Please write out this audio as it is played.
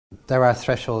There are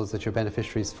thresholds that your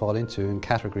beneficiaries fall into in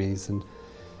categories, and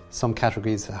some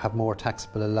categories have more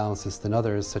taxable allowances than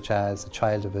others, such as a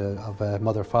child of a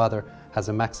mother or father has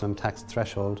a maximum tax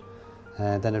threshold.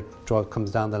 Then it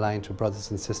comes down the line to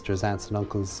brothers and sisters, aunts and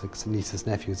uncles, nieces,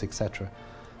 nephews, etc.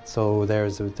 So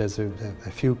there's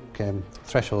a few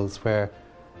thresholds where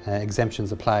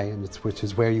exemptions apply, and which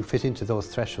is where you fit into those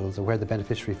thresholds, or where the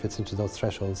beneficiary fits into those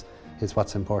thresholds is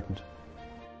what's important.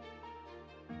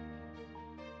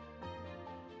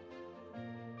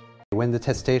 When the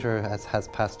testator has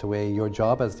passed away, your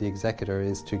job as the executor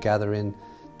is to gather in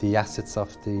the assets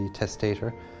of the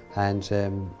testator and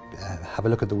have a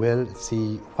look at the will,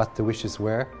 see what the wishes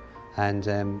were,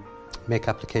 and make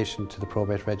application to the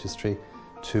probate registry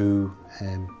to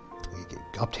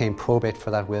obtain probate for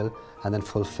that will, and then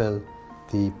fulfil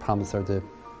the promise or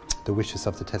the wishes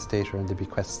of the testator and the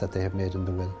bequests that they have made in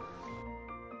the will.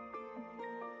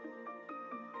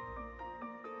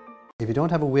 If you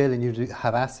don't have a will and you do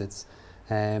have assets,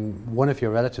 one of your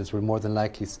relatives will more than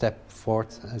likely step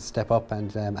up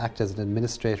and act as an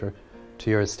administrator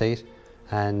to your estate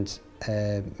and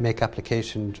make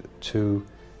application to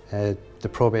the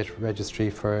probate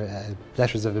registry for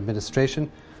letters of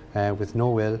administration with no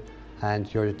will,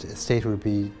 and your estate will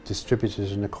be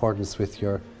distributed in accordance with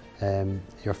your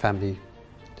family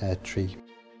tree.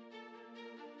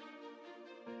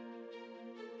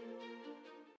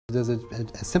 There's a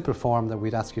simple form that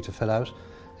we'd ask you to fill out,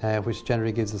 which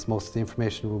generally gives us most of the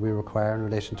information we require in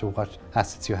relation to what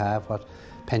assets you have, what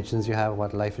pensions you have,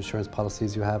 what life insurance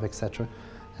policies you have, etc.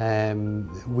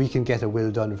 We can get a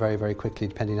will done very, very quickly,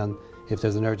 depending on if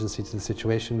there's an urgency to the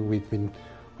situation. We've been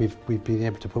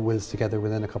able to put wills together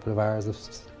within a couple of hours,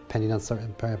 depending on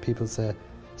certain people's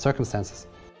circumstances.